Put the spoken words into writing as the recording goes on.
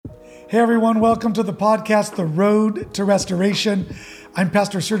Hey everyone, welcome to the podcast, The Road to Restoration. I'm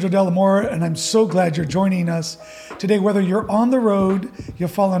Pastor Sergio de Mora, and I'm so glad you're joining us today. Whether you're on the road,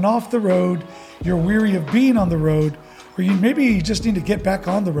 you've fallen off the road, you're weary of being on the road, or maybe you just need to get back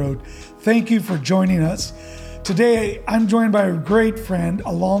on the road, thank you for joining us. Today, I'm joined by a great friend,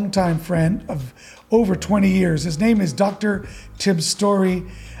 a longtime friend of over 20 years. His name is Dr. Tim Storey.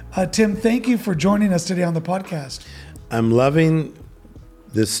 Tim, thank you for joining us today on the podcast. I'm loving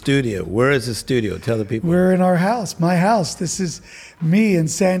the studio. Where is the studio? Tell the people. We're in our house, my house. This is me in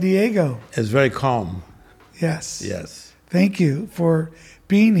San Diego. It's very calm. Yes. Yes. Thank you for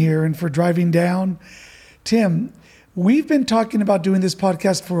being here and for driving down. Tim, we've been talking about doing this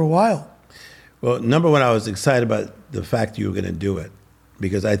podcast for a while. Well, number one, I was excited about the fact you were going to do it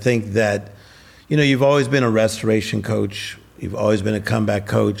because I think that, you've always been a restoration coach. You've always been a comeback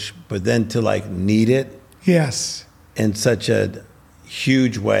coach, but then to need it. Yes. In such a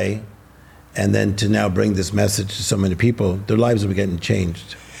huge way, and then to now bring this message to so many people, their lives are getting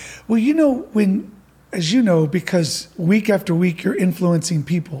changed. Well, because week after week you're influencing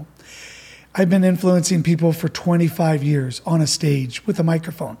people. I've been influencing people for 25 years on a stage with a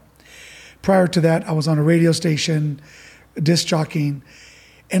microphone. Prior to that, I was on a radio station, disc jockeying.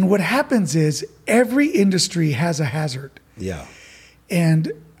 And what happens is every industry has a hazard. Yeah.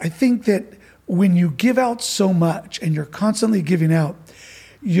 And I think that when you give out so much and you're constantly giving out,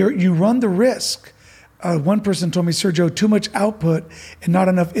 you run the risk. One person told me, Sergio, too much output and not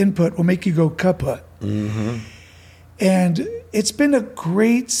enough input will make you go kaput. Mm-hmm. And it's been a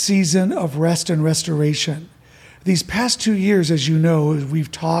great season of rest and restoration. These past 2 years, as you know, as we've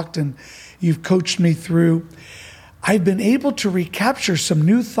talked and you've coached me through, I've been able to recapture some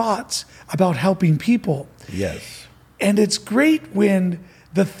new thoughts about helping people. Yes. And it's great when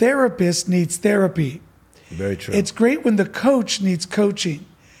the therapist needs therapy. Very true. It's great when the coach needs coaching.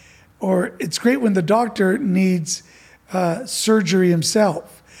 Or it's great when the doctor needs surgery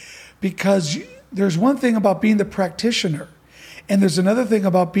himself. Because there's one thing about being the practitioner, and there's another thing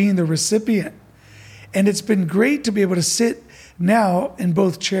about being the recipient. And it's been great to be able to sit now in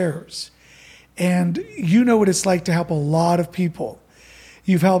both chairs. And you know what it's like to help a lot of people.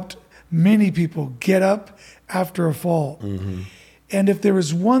 You've helped many people get up after a fall. Mm-hmm. And if there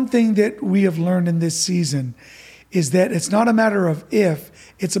is one thing that we have learned in this season, is that it's not a matter of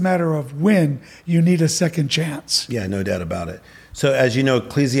if, it's a matter of when you need a second chance. Yeah, no doubt about it. So as you know,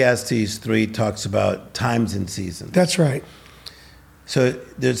 Ecclesiastes 3 talks about times and seasons. That's right. So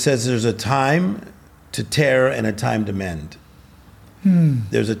it says there's a time to tear and a time to mend.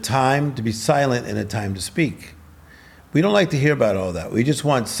 There's a time to be silent and a time to speak. We don't like to hear about all that. We just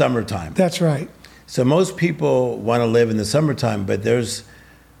want summertime. That's right. So most people want to live in the summertime, but there's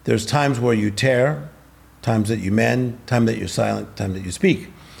times where you tear, times that you mend, time that you're silent, time that you speak.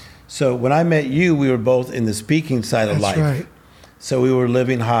 So when I met you, we were both in the speaking side of life. That's right. So we were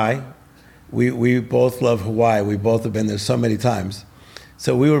living high. We both love Hawaii. We both have been there so many times.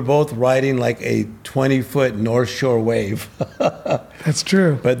 So we were both riding like a 20-foot North Shore wave. That's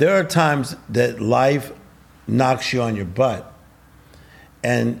true. But there are times that life knocks you on your butt.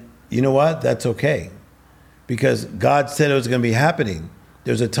 And you know what? That's okay. Because God said it was going to be happening.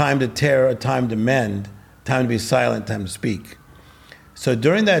 There's a time to tear, a time to mend, time to be silent, time to speak. So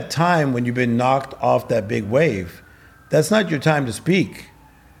during that time when you've been knocked off that big wave, that's not your time to speak.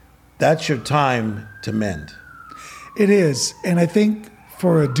 That's your time to mend. It is. And I think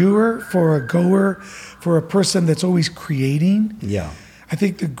for a doer, for a goer, for a person that's always creating, I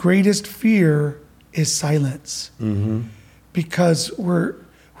think the greatest fear is silence. Mm-hmm. Because we're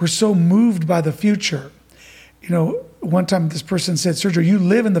so moved by the future. One time this person said, Sergio, you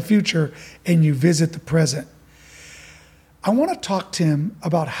live in the future and you visit the present. I want to talk to him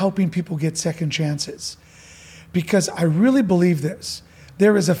about helping people get second chances. Because I really believe this.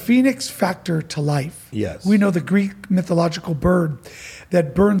 There is a phoenix factor to life. Yes. We know the Greek mythological bird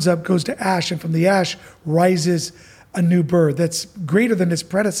that burns up, goes to ash, and from the ash rises a new bird that's greater than its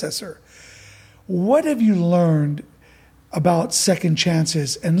predecessor. What have you learned about second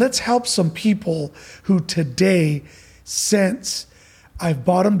chances? And let's help some people who today sense, I've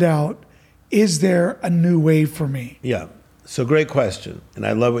bottomed out. Is there a new wave for me? Yeah. So great question. And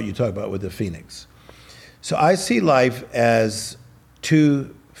I love what you talk about with the phoenix. So I see life as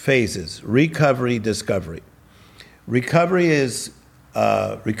two phases: recovery, discovery. Recovery is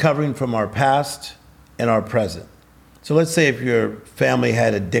recovering from our past and our present. So let's say if your family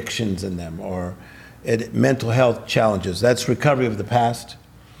had addictions in them or mental health challenges, that's recovery of the past,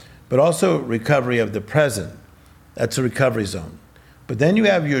 but also recovery of the present. That's a recovery zone. But then you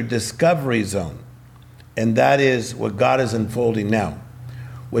have your discovery zone, and that is what God is unfolding now.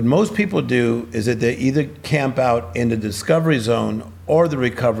 What most people do is that they either camp out in the discovery zone or the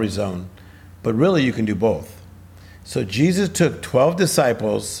recovery zone, but really you can do both. So Jesus took 12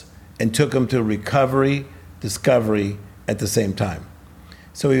 disciples and took them to recovery, discovery at the same time.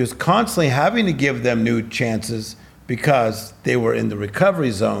 So he was constantly having to give them new chances because they were in the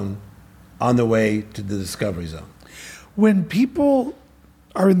recovery zone on the way to the discovery zone. When people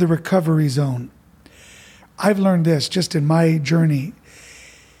are in the recovery zone, I've learned this just in my journey.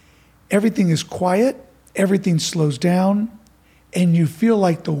 Everything is quiet, everything slows down, and you feel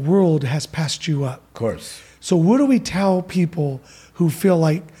like the world has passed you up. Of course. So what do we tell people who feel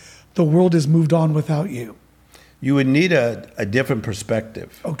like the world has moved on without you? You would need a different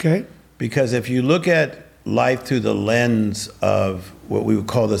perspective. Okay. Because if you look at life through the lens of what we would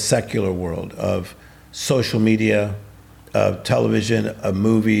call the secular world, of social media, of television, of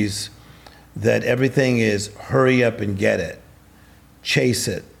movies, that everything is hurry up and get it, chase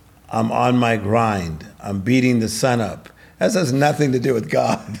it, I'm on my grind, I'm beating the sun up. That has nothing to do with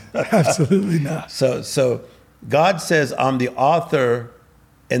God. Absolutely not. So God says, I'm the author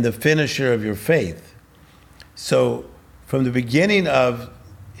and the finisher of your faith. So from the beginning of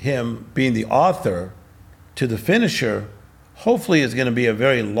him being the author to the finisher, hopefully is going to be a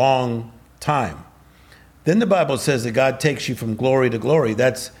very long time. Then the Bible says that God takes you from glory to glory.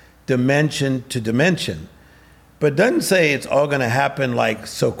 That's dimension to dimension. But it doesn't say it's all going to happen like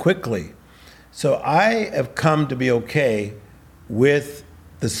so quickly. So I have come to be okay with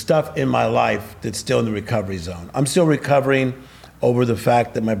the stuff in my life that's still in the recovery zone. I'm still recovering over the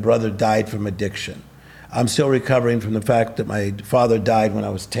fact that my brother died from addiction. I'm still recovering from the fact that my father died when I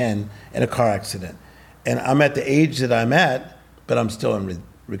was 10 in a car accident. And I'm at the age that I'm at, but I'm still in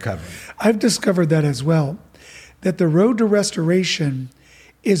recovery. I've discovered that as well, that the road to restoration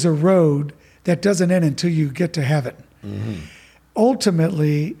is a road that doesn't end until you get to heaven. Mm-hmm.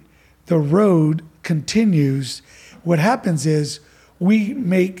 Ultimately, the road continues. What happens is we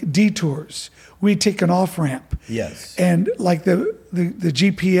make detours. We take an off-ramp. Yes. And like the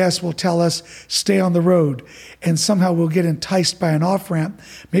GPS will tell us, stay on the road. And somehow we'll get enticed by an off-ramp.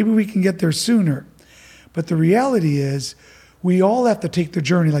 Maybe we can get there sooner. But the reality is we all have to take the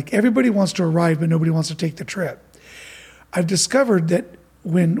journey. Like everybody wants to arrive, but nobody wants to take the trip. I've discovered that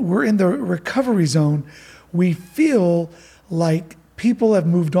when we're in the recovery zone, we feel like people have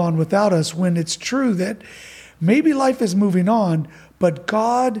moved on without us, when it's true that maybe life is moving on, but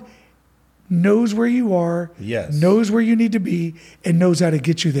God knows where you are, yes, knows where you need to be, and knows how to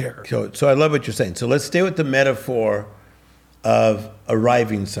get you there. So I love what you're saying. So let's stay with the metaphor of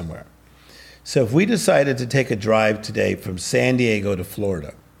arriving somewhere. So if we decided to take a drive today from San Diego to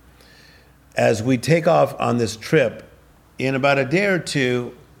Florida, as we take off on this trip, in about a day or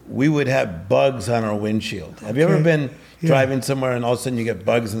two, we would have bugs on our windshield. Have you ever been driving somewhere and all of a sudden you get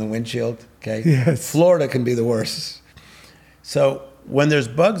bugs in the windshield? Okay. Yes. Florida can be the worst. So when there's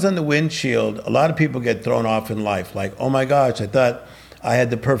bugs on the windshield, a lot of people get thrown off in life. Like, oh my gosh, I thought I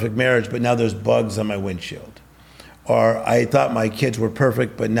had the perfect marriage, but now there's bugs on my windshield. Or I thought my kids were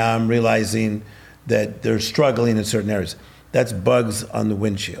perfect, but now I'm realizing that they're struggling in certain areas. That's bugs on the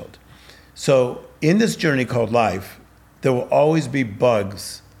windshield. So in this journey called life, there will always be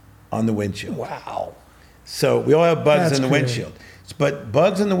bugs on the windshield. Wow. So we all have bugs That's in the great. windshield. But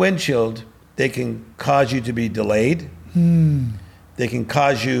bugs in the windshield, they can cause you to be delayed. They can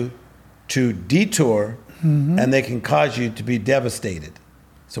cause you to detour, and they can cause you to be devastated.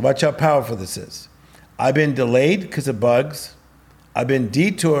 So watch how powerful this is. I've been delayed because of bugs. I've been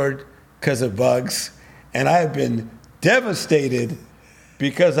detoured because of bugs. And I have been devastated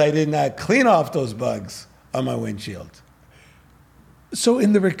because I did not clean off those bugs on my windshield. So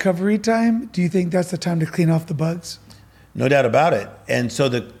in the recovery time, do you think that's the time to clean off the bugs? No doubt about it. And so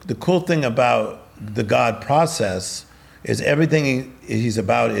the cool thing about the God process is everything he's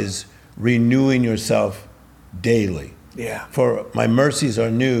about is renewing yourself daily. Yeah. For my mercies are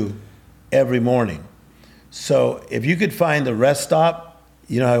new every morning. So if you could find the rest stop,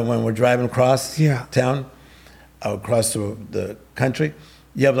 you know how when we're driving across town, across the country,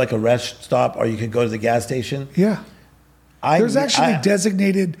 you have like a rest stop, or you could go to the gas station. Yeah. There's actually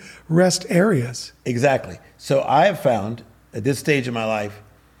designated rest areas. Exactly. So I have found at this stage of my life,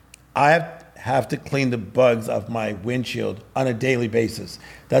 I have to clean the bugs off my windshield on a daily basis.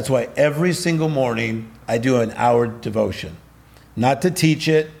 That's why every single morning I do an hour devotion. Not to teach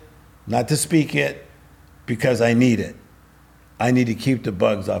it, not to speak it, because I need it. I need to keep the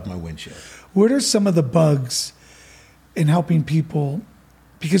bugs off my windshield. What are some of the bugs in helping people?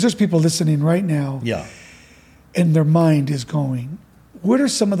 Because there's people listening right now. Yeah. And their mind is going. What are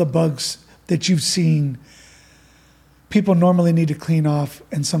some of the bugs that you've seen people normally need to clean off,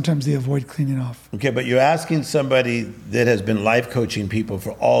 and sometimes they avoid cleaning off. Okay, but you're asking somebody that has been life coaching people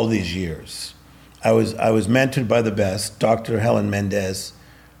for all these years. I was mentored by the best, Dr. Helen Mendez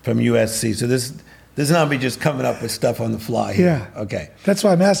from USC. So this is not me just coming up with stuff on the fly here. Yeah. Okay. That's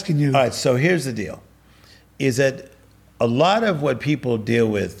why I'm asking you. All right, so here's the deal. Is that a lot of what people deal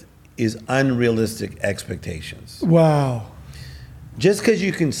with is unrealistic expectations. Wow. Just because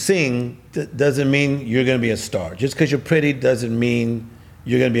you can sing doesn't mean you're going to be a star. Just because you're pretty doesn't mean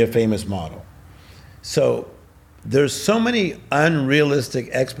you're going to be a famous model. So there's so many unrealistic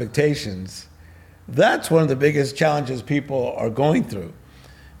expectations. That's one of the biggest challenges people are going through,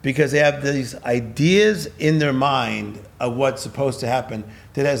 because they have these ideas in their mind of what's supposed to happen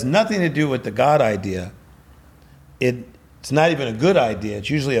that has nothing to do with the God idea. It's not even a good idea. It's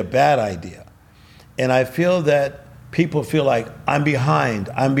usually a bad idea. And I feel that people feel like, I'm behind.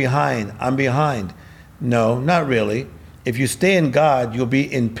 No, not really. If you stay in God, you'll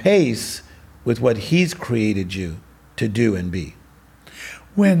be in pace with what He's created you to do and be.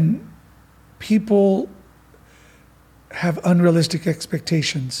 When people have unrealistic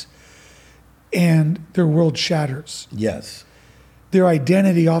expectations and their world shatters, Yes. their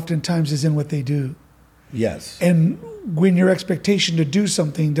identity oftentimes is in what they do. Yes. And when your expectation to do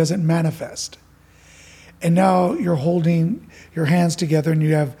something doesn't manifest, and now you're holding your hands together and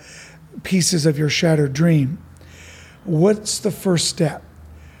you have pieces of your shattered dream, what's the first step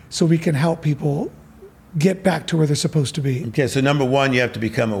so we can help people get back to where they're supposed to be? Okay, so number one, you have to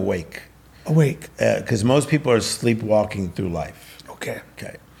become awake. Awake. Because most people are sleepwalking through life. Okay.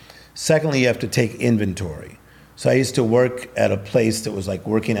 Okay. Secondly, you have to take inventory. So I used to work at a place that was like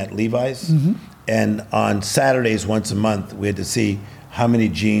working at Levi's. Mm-hmm. And on Saturdays, once a month, we had to see how many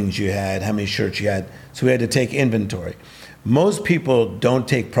jeans you had, how many shirts you had. So we had to take inventory. Most people don't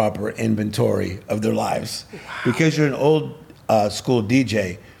take proper inventory of their lives. Wow. Because you're an old school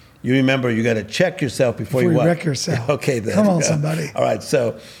DJ, you remember you got to check yourself before you what? Wreck yourself. Okay, then. Come on, somebody. All right,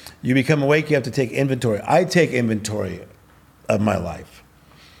 so you become awake, you have to take inventory. I take inventory of my life.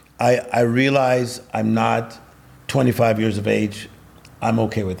 I realize I'm not 25 years of age. I'm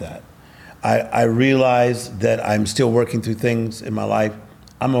okay with that. I realize that I'm still working through things in my life.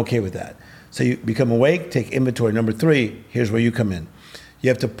 I'm okay with that. So you become awake, take inventory. Number three, here's where you come in. You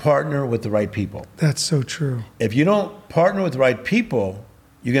have to partner with the right people. That's so true. If you don't partner with the right people,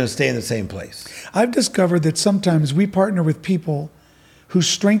 you're going to stay in the same place. I've discovered that sometimes we partner with people whose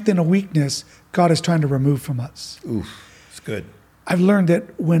strength and a weakness God is trying to remove from us. Oof, it's good. I've learned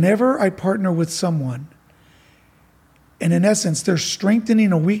that whenever I partner with someone, and in essence, they're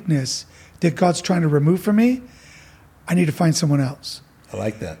strengthening a weakness that God's trying to remove from me, I need to find someone else. I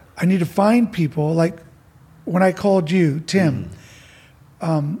like that. I need to find people, like when I called you, Tim,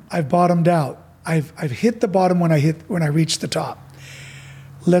 I've bottomed out. I've hit the bottom when I reach the top.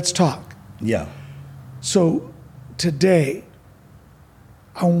 Let's talk. Yeah. So today,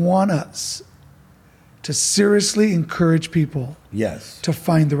 I want us to seriously encourage people Yes. to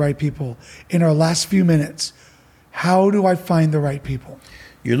find the right people. In our last few minutes, how do I find the right people?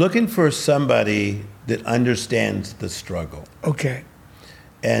 You're looking for somebody that understands the struggle. Okay.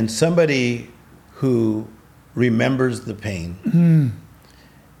 And somebody who remembers the pain.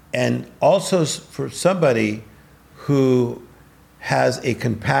 And also for somebody who has a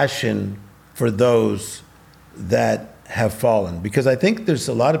compassion for those that have fallen. Because I think there's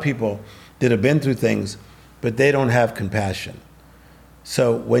a lot of people that have been through things, but they don't have compassion.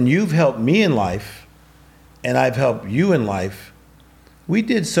 So when you've helped me in life, and I've helped you in life, we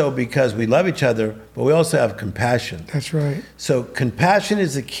did so because we love each other, but we also have compassion. That's right. So compassion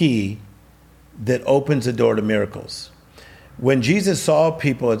is the key that opens the door to miracles. When Jesus saw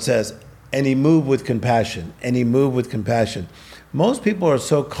people, it says, and he moved with compassion, and he moved with compassion. Most people are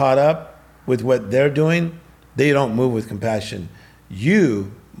so caught up with what they're doing, they don't move with compassion.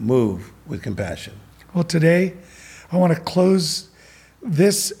 You move with compassion. Well, today, I want to close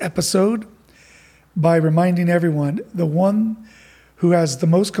this episode by reminding everyone, the one who has the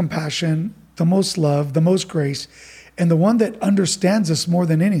most compassion, the most love, the most grace, and the one that understands us more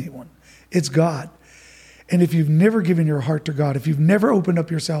than anyone, it's God. And if you've never given your heart to God, if you've never opened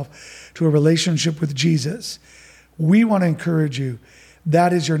up yourself to a relationship with Jesus, we want to encourage you.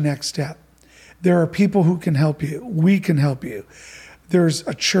 That is your next step. There are people who can help you. We can help you. There's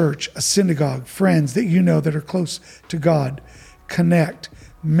a church, a synagogue, friends that you know that are close to God. Connect.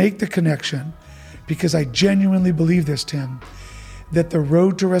 Make the connection. Because I genuinely believe this, Tim, that the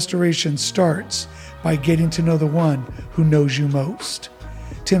road to restoration starts by getting to know the one who knows you most.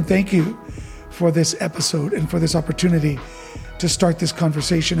 Tim, thank you for this episode and for this opportunity to start this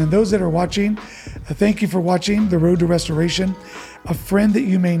conversation. And those that are watching, thank you for watching The Road to Restoration. A friend that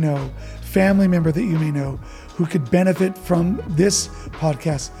you may know, family member that you may know who could benefit from this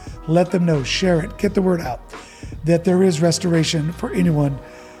podcast, let them know, share it, get the word out that there is restoration for anyone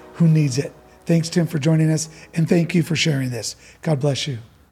who needs it. Thanks, Tim, for joining us, and thank you for sharing this. God bless you.